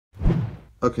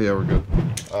Okay, yeah, we're good.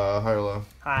 High or low?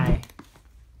 High.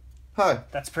 Hi.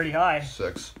 That's pretty high.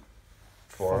 6.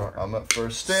 4. I'm up for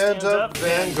Stand Up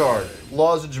Vanguard.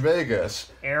 Lozenge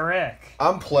Magus. Eric.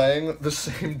 I'm playing the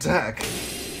same deck.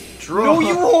 Draw. No,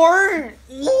 you weren't!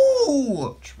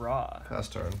 Woo! Draw. Pass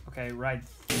turn. Okay, ride.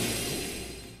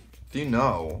 Do you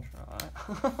know?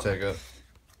 Draw. Take it.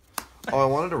 Oh, I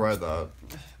wanted to ride that.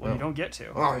 Well, you don't get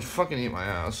to. Oh, you fucking eat my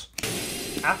ass.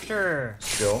 After.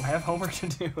 Skill. I have homework to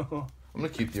do. I'm gonna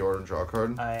keep the order and draw a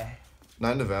card.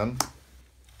 9 to Van.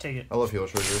 Take it. I love heal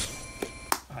triggers.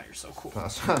 Oh, you're so cool.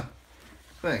 Pass.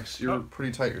 Thanks. You're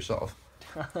pretty tight yourself.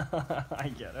 I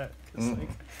get it. Cause like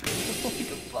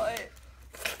a butt.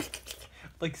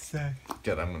 Like sick.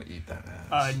 Get it, I'm gonna eat that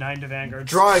ass. 9 to Vanguard.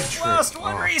 Drive trick. Last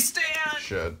one restand!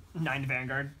 Shit. 9 to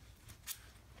Vanguard.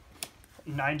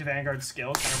 9 to Vanguard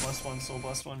skill. Counter +1, soul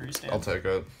 +1 restand. I'll take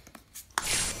it.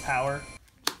 Power.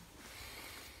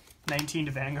 19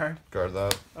 to Vanguard. Guard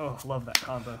that. Oh, love that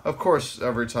combo. Of course,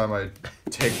 every time I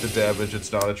take the damage,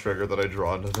 it's not a trigger that I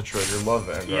draw into the trigger. Love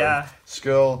Vanguard. Yeah.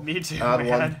 Skill. Me too, Add man.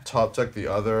 1, top deck the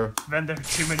other. Been there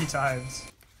too many times.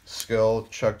 Skill,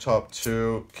 check top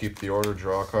 2, keep the order,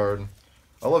 draw a card.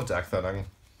 I love deck thinning.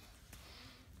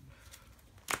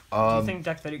 Do you think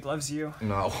deck that he gloves you?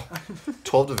 No.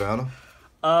 12 to Van.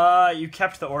 You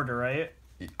kept the order, right?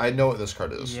 I know what this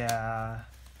card is. Yeah.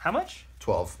 How much?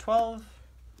 12. 12.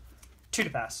 2 to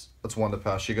pass. That's 1 to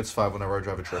pass. She gets 5 whenever I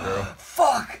drive a trigger.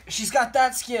 Fuck! She's got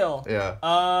that skill! Yeah.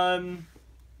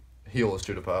 Heal is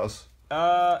 2 to pass.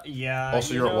 Yeah.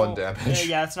 Also, you're at 1 damage.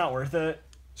 Yeah, it's not worth it.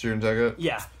 So you're gonna take it?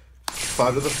 Yeah.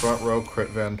 5 to the front row, crit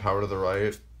Van, power to the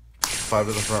right. 5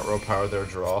 to the front row, power there,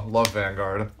 draw. Love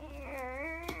Vanguard.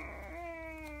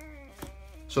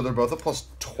 So they're both a plus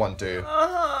 20.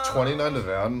 29 to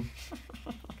Van.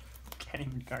 Can't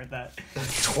even guard that.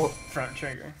 Front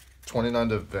trigger. 29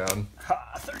 to Van.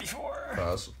 Ha, 34.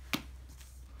 Pass.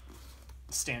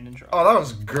 Stand and draw. Oh, that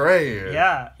was great.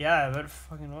 Yeah, but it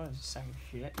fucking was. Sack of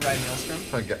shit. Ride Maelstrom.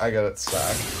 I get it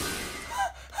stacked.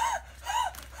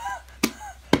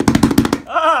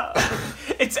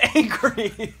 It's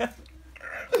angry.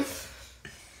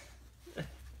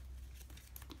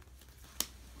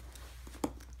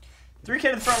 3K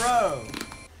to the front row.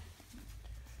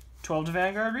 12 to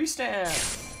Vanguard restand.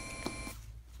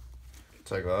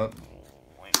 Take that.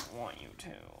 Oh, I don't want you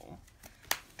to.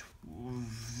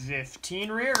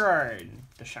 15 rear guard.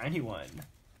 The shiny one.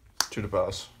 2 to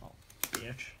pass. Oh,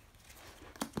 bitch.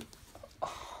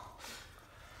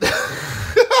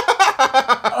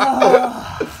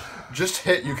 Just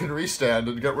hit, you can restand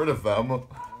and get rid of them.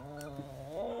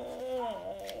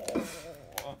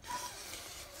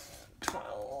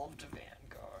 12 to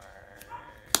Vanguard.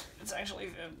 It's actually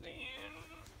 15.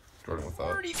 Starting with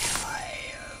that. 45.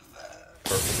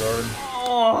 Perfect guard.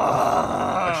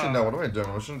 Oh. Actually, no, what am I doing?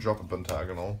 I'm just gonna drop a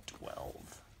pentagonal.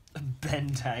 12.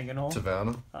 Pentagonal. To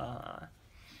Van.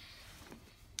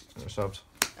 Intercept.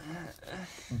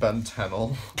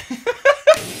 Bentenal.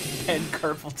 Ben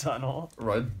Carpal Tunnel.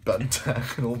 Right,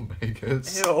 Bentagonal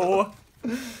Magus. Ew.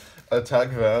 Attack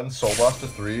Van, Soul Blast to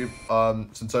 3.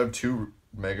 Since I have 2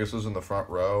 Maguses in the front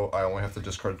row, I only have to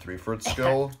discard 3 for its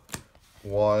skill.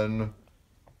 1,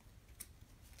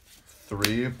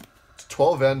 3.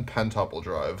 12 N Pentuple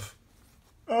Drive.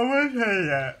 I'm gonna tell you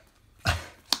that.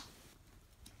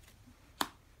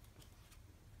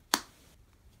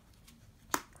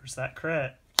 Where's that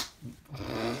crit?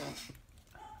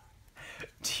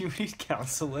 Do you need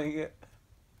counseling?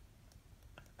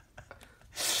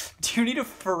 Do you need a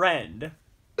friend?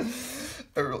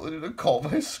 I really need to call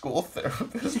my school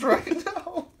therapist right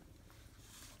now.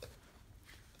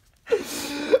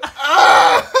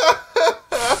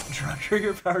 Draw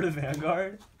trigger power to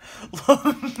Vanguard?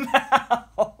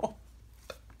 Now.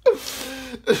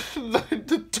 9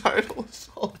 to Tidal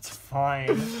Assault. It's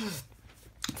fine.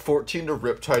 14 to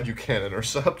Riptide, you can't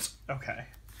intercept. Okay.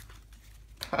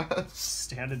 Pass.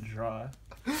 Stand and draw.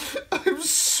 I'm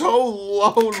so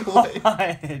lonely.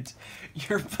 God,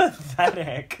 you're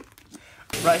pathetic.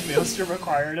 Ride Maelstrom,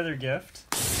 require another gift.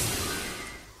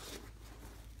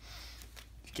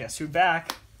 Guess who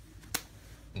back?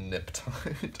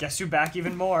 Niptide. Guess who back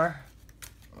even more?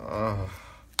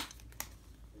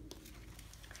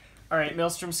 Alright,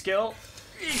 Maelstrom skill.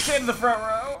 You came to the front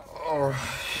row. Alright.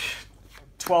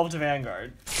 12 to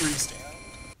Vanguard. Restand.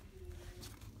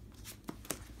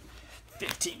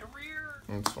 15 to rear.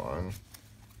 That's fine.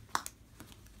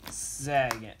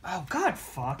 Zag. Oh, God,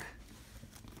 fuck.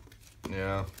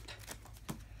 Yeah.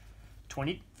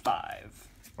 25.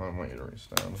 I want you to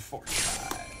restand.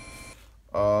 45.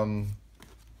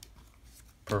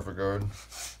 Perfect guard.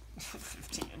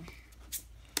 15.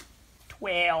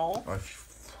 12. I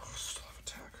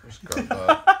Just grab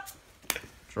that.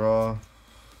 Draw.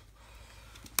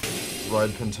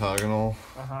 Ride Pentagonal.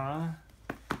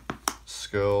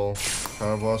 Skill.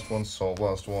 Counterblast 1, Soul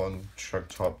Blast 1. Check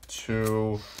top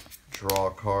 2. Draw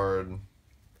a card.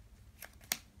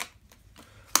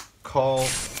 Call.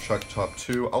 Check top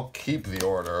 2. I'll keep the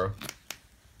order.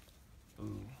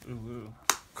 Ooh.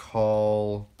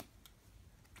 Call.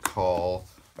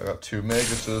 I got 2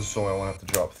 Maguses, so I only have to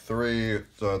drop 3.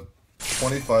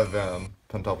 25 Van,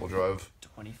 Pentuple Drive.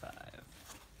 25.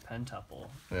 Pentuple.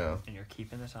 Yeah. And you're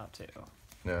keeping the top 2.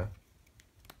 Yeah.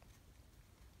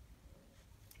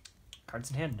 Cards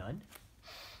in hand, none?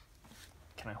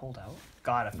 Can I hold out?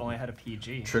 God, if only I had a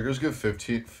PG. Triggers give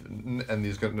 15, and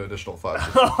these get an additional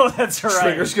 5. Oh, that's right.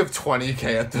 Triggers give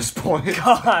 20k at this point.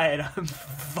 God, I'm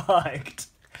fucked.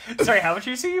 Sorry, how much are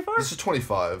you seeing for? This is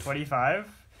 25.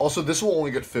 25? Also, this will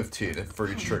only get 15 for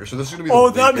each trigger, so this is gonna be the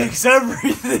weakest. That makes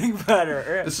everything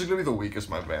better. This is gonna be the weakest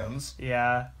my Vans.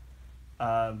 Yeah.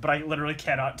 But I literally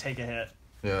cannot take a hit.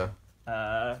 Yeah.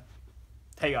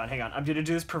 Hang on. I'm gonna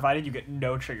do this provided you get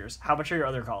no triggers. How much are your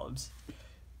other columns?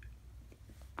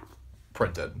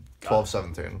 Printed. 12,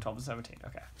 17. 12 to 17,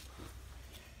 okay.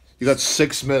 You got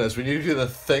 6 minutes. We need you to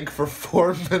think for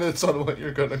 4 minutes on what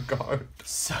you're gonna guard.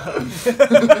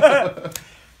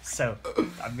 So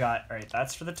I've got, alright,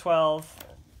 that's for the 12,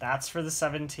 that's for the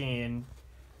 17,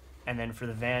 and then for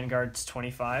the Vanguard it's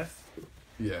 25.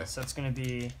 Yeah. So it's gonna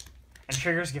be, and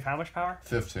triggers give how much power?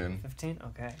 15. 15?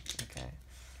 Okay.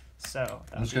 So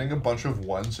I'm just getting a bunch of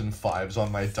 1s and 5s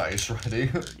on my dice ready.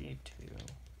 32.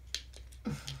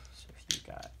 So if you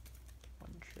got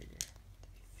 1 trigger,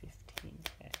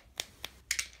 15k.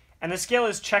 And the scale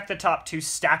is check the top 2,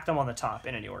 stack them on the top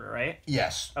in any order, right?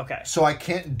 Yes. Okay. So I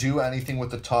can't do anything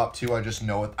with the top 2. I just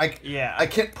know it. I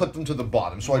can't put them to the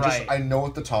bottom. So I know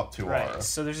what the top 2 are.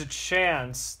 So there's a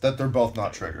chance that they're both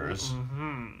not triggers.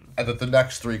 Mm-hmm. And that the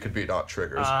next 3 could be not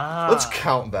triggers. Let's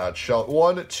count that, shall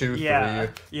 1, 2, 3,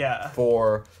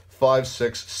 4, 5,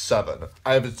 6, 7.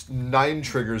 I have 9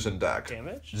 triggers in deck.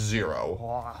 Damage? 0.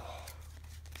 Wow.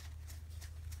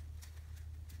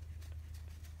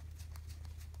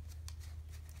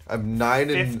 I'm 9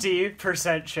 and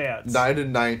 50% chance. 9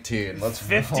 and 19. Let's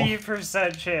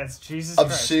 50% chance. Jesus I'm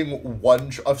Christ. seeing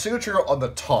I'm seeing a trigger on the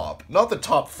top, not the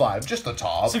top 5, just the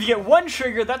top. So if you get 1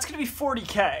 trigger, that's gonna be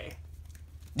 40k.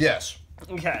 Yes.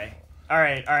 Okay. All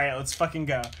right. Let's fucking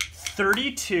go.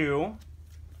 32.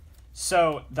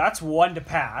 So that's 1 to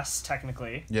pass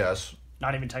technically. Yes.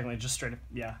 Not even technically, just straight up.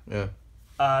 Yeah.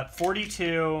 Yeah.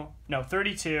 42. No,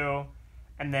 32,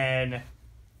 and then.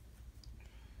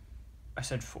 I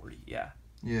said 40, yeah.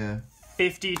 Yeah.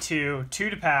 52, 2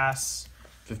 to pass.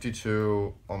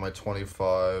 52 on my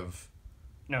 25.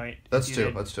 No, wait. That's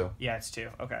 2. That's 2. Yeah, it's 2.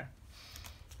 Okay.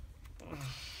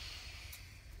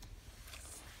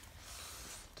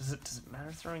 Does it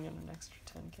matter throwing in an extra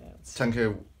 10k?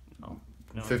 10k. No,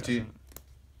 50.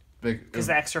 Because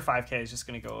the extra 5k is just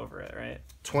going to go over it, right?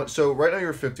 So right now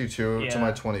you're 52 to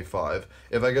my 25.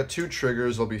 If I get 2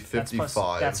 triggers, it'll be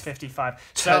 55. That's 55.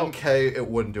 10k, it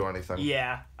wouldn't do anything.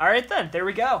 Yeah. All right, then. There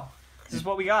we go. This is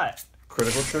what we got.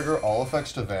 Critical trigger, all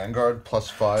effects to Vanguard,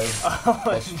 +5,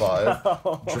 +5.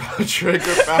 No. Draw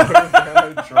trigger, power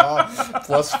Vanguard, draw,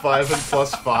 +5 and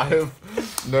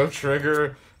 +5. No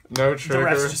trigger, no trigger. The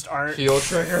rest just aren't. Heal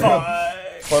trigger.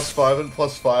 +5 and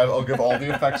 +5. I'll give all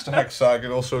the effects to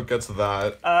Hexagonal, so it gets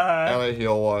that. And I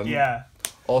heal 1. Yeah.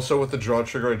 Also, with the draw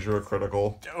trigger, I drew a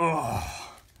critical. Oh.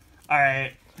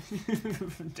 Alright.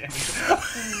 Damn it.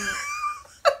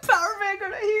 Power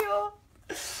Vanguard, I heal.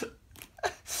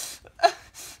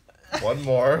 1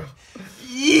 more.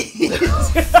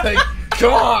 Thank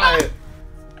God!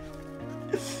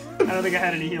 I don't think I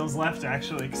had any heals left,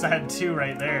 actually, because I had 2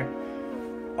 right there.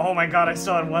 Oh my god, I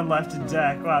still had 1 left in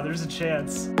deck. Wow, there's a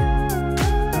chance.